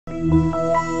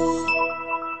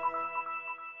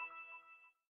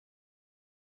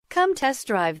Come test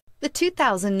drive the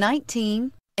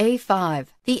 2019 A5.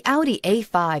 The Audi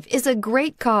A5 is a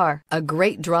great car. A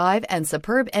great drive and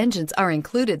superb engines are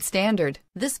included standard.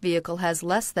 This vehicle has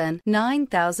less than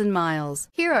 9,000 miles.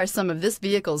 Here are some of this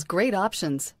vehicle's great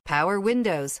options: power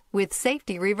windows with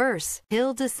safety reverse,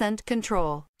 hill descent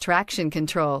control, traction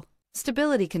control,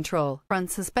 stability control, front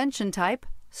suspension type,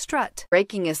 strut,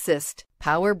 braking assist,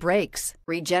 power brakes,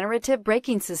 regenerative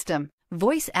braking system,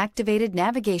 voice-activated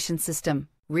navigation system,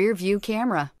 rear view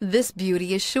camera. This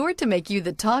beauty is sure to make you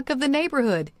the talk of the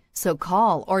neighborhood. So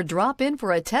call or drop in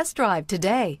for a test drive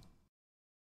today.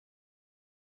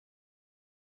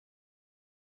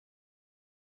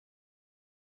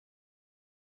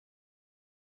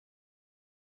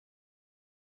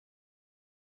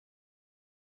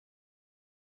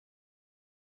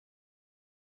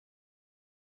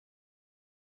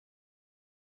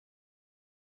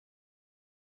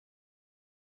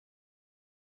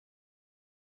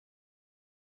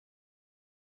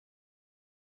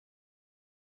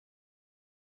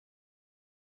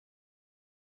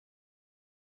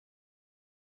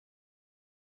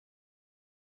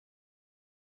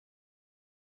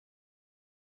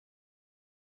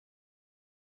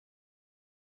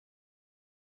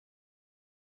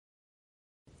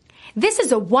 This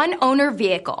is a one-owner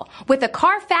vehicle with a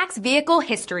Carfax Vehicle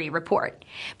History Report.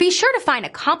 Be sure to find a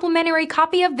complimentary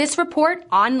copy of this report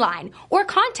online or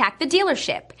contact the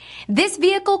dealership. This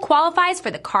vehicle qualifies for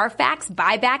the Carfax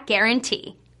Buyback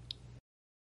Guarantee.